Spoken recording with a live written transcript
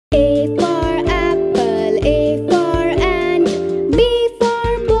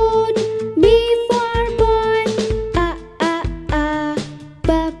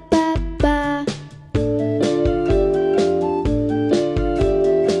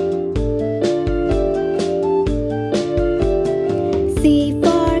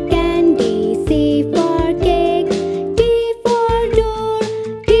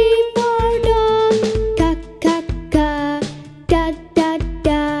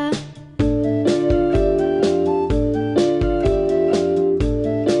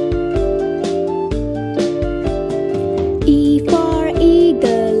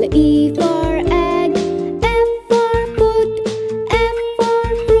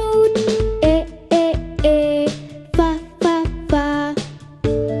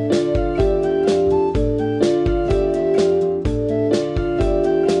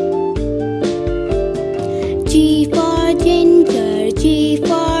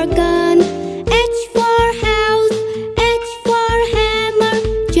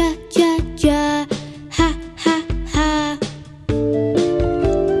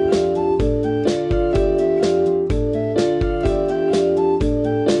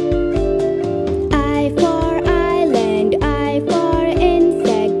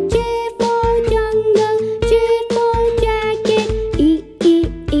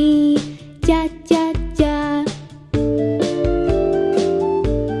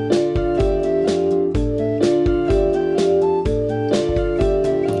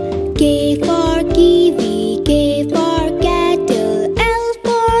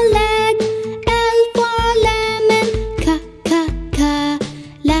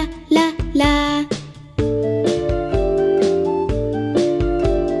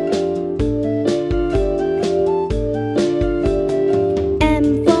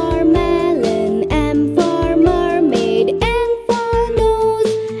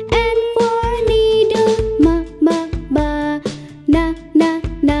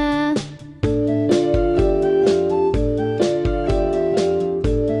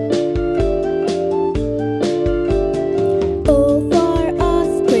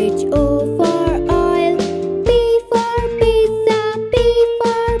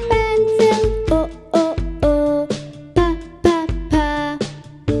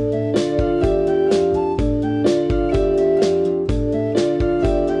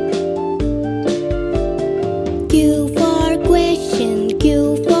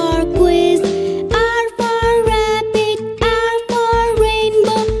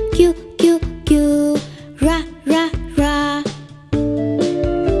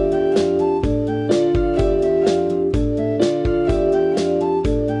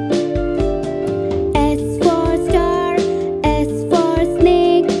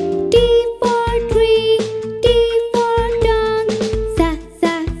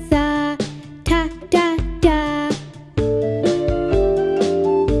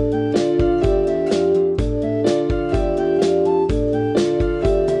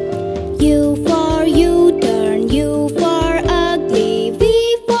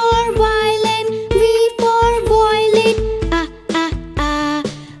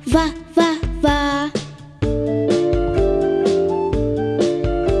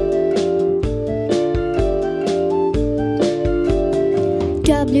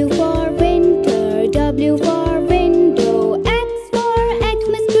W for winter, W for window. X for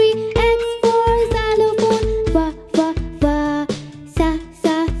Xmas tree, X for xylophone. Va, va, va, sa,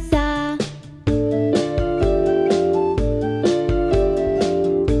 sa, sa.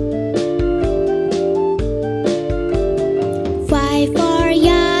 Y for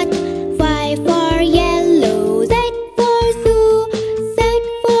yacht, Y for yellow. Z for zoo, Z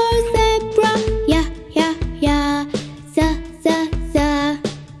for zebra. Ya, ya, ya, za, za, za.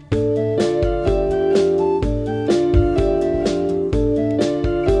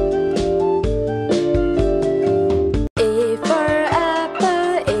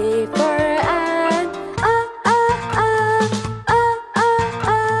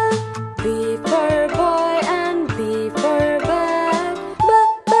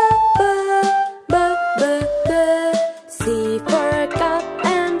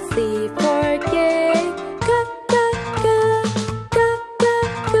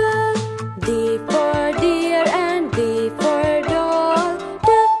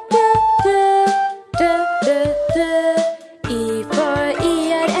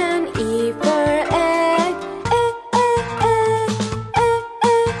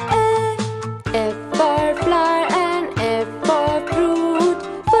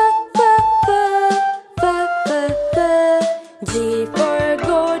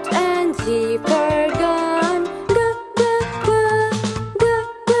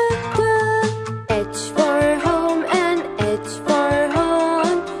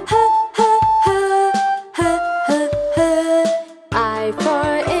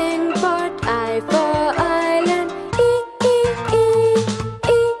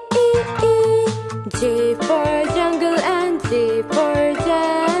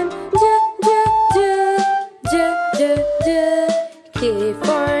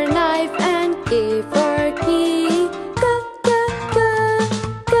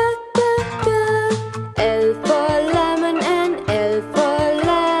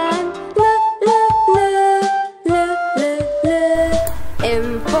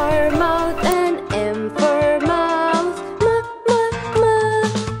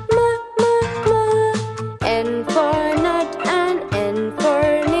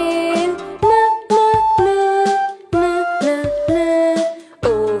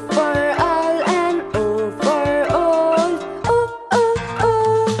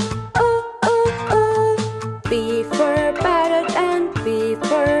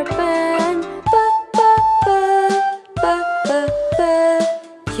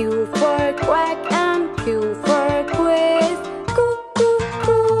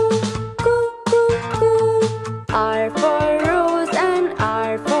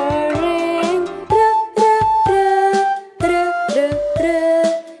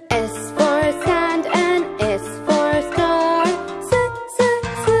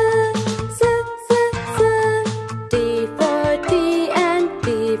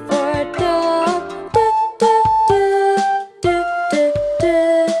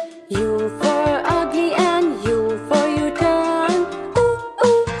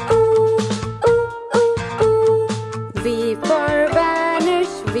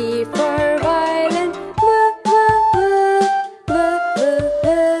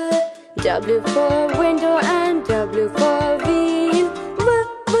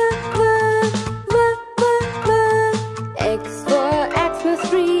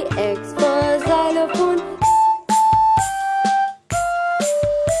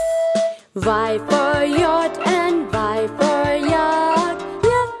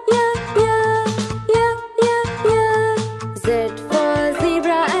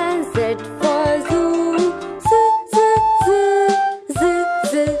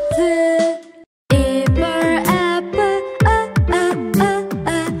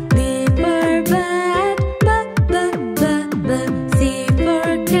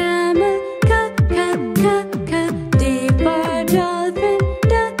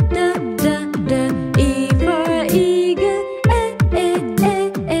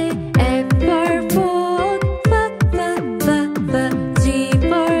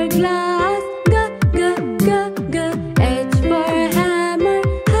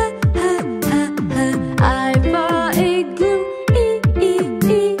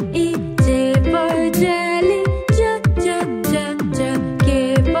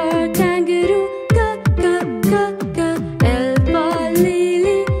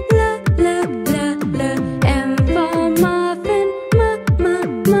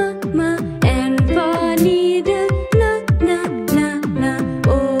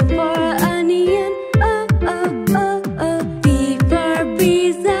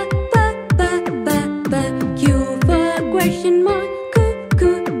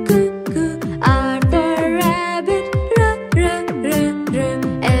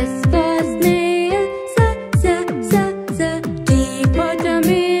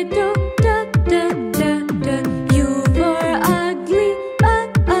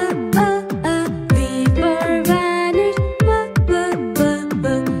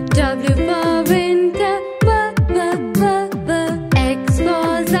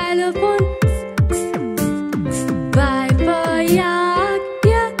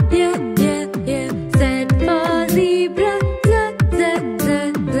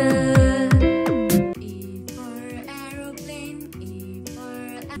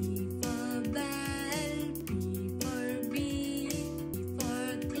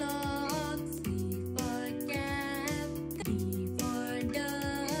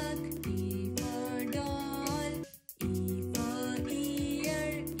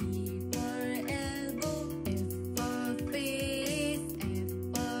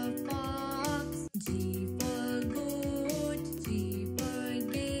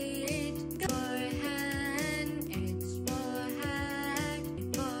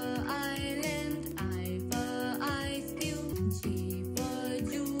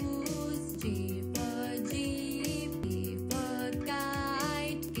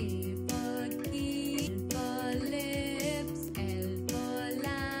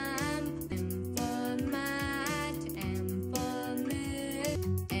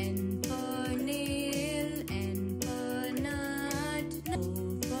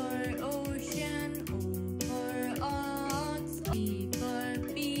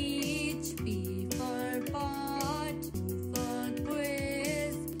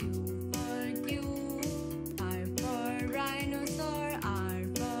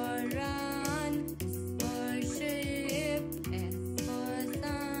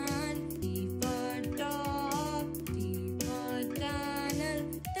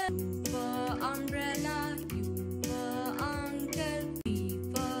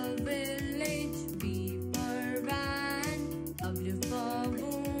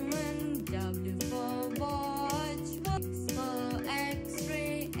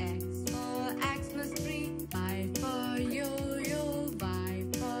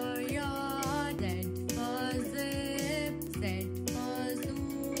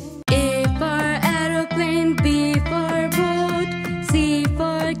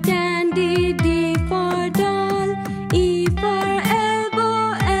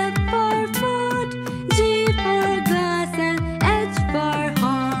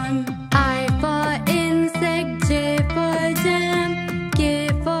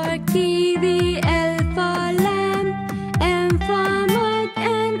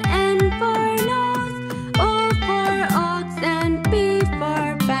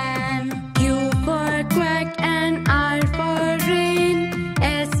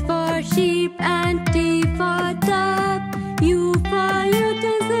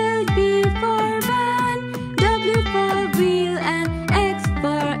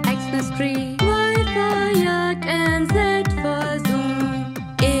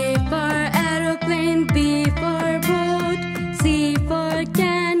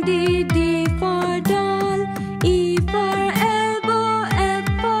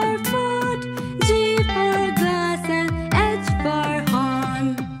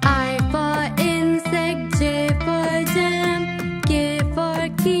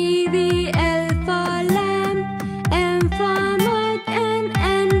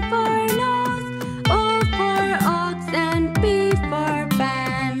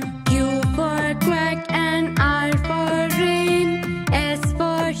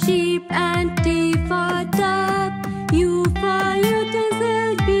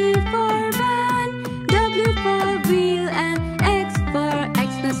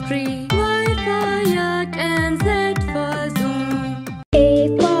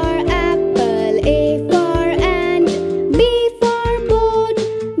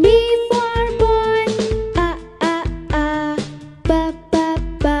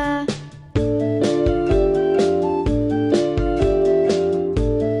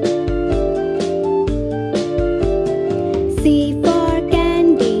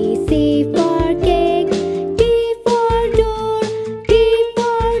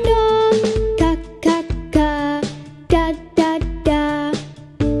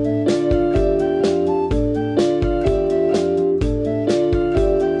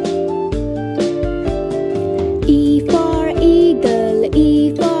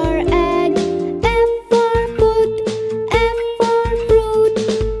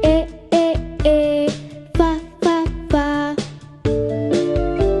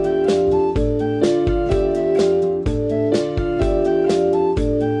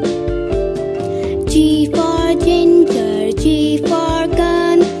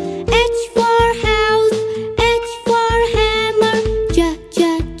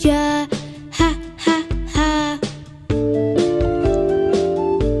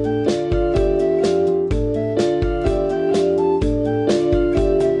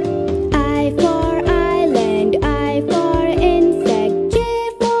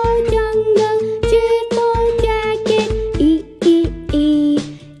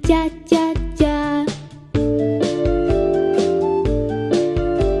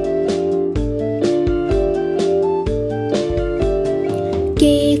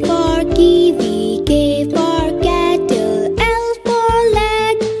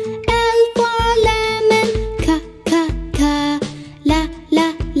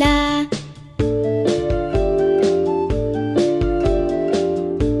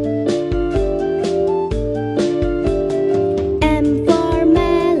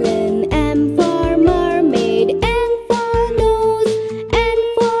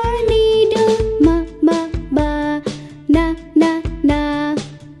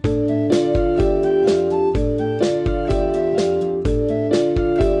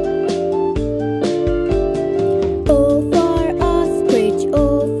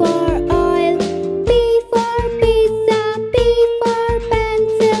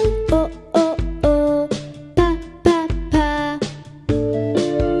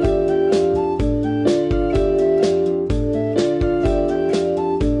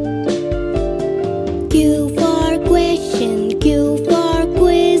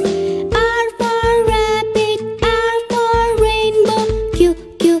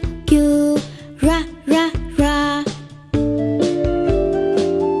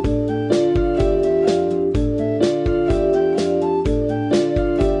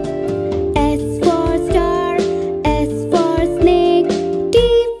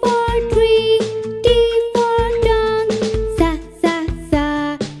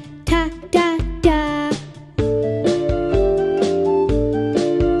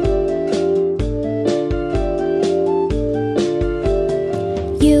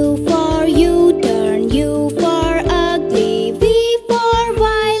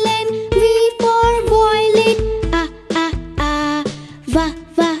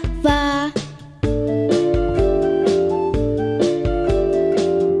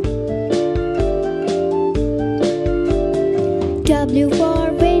 W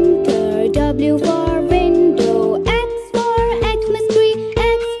for winter, W for window. X for Xmas tree,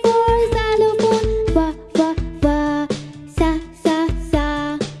 X for xylophone. Va, va, va, sa, sa, sa.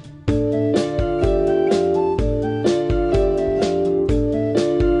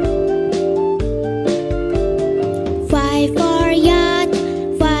 Y for yacht,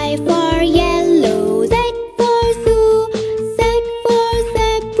 Y for yellow. Z for zoo, Z for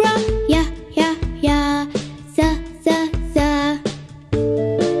zebra. Ya, ya, ya, za, za, za.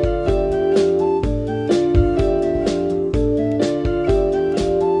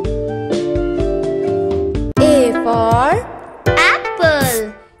 A for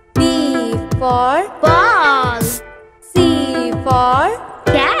apple. B for ball. C for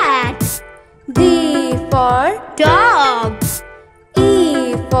cat. D for dog.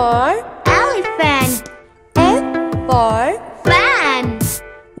 E for elephant. F for fan.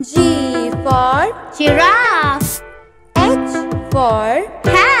 G for giraffe. H for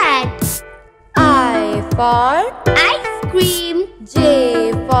hat. I for ice cream.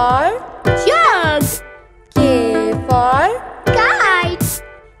 J for jug. K for kite.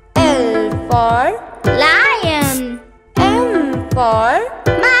 L for lion. M for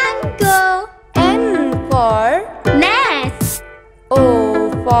mango. N for nest. O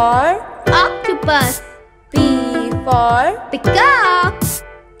for octopus. P for peacock.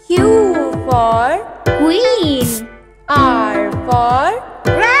 Q for queen. R for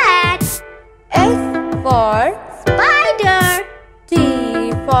rat. S for spider. T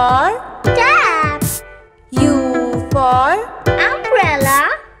for tap. U for umbrella.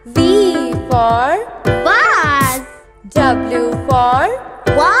 V for vase. W for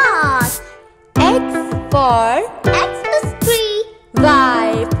watch. X for Xmas tree.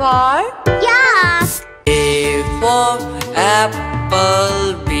 Y for yak. A for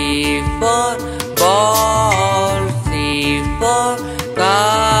apple. B for ball. C for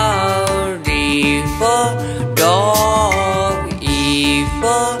cow. D for dog. E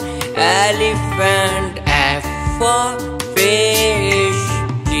for elephant. F for fish.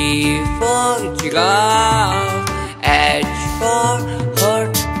 G for giraffe. H for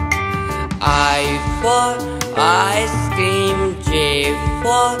hut. I for ice cream. J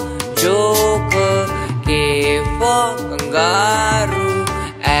for joker. K for kangaroo.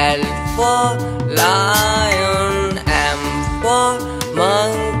 L for lion. M for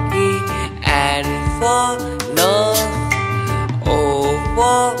monkey. N for nurse. O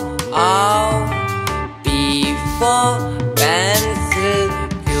for owl. P for pencil.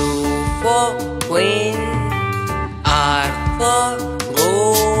 Q for queen. R for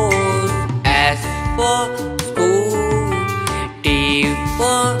rose. S for school. T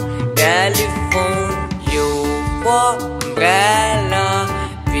for telephone. U for umbrella.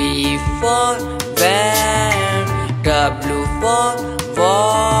 V for van. W for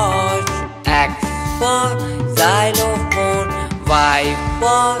watch. X for xylophone. Y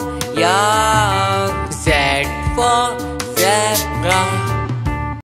for yard.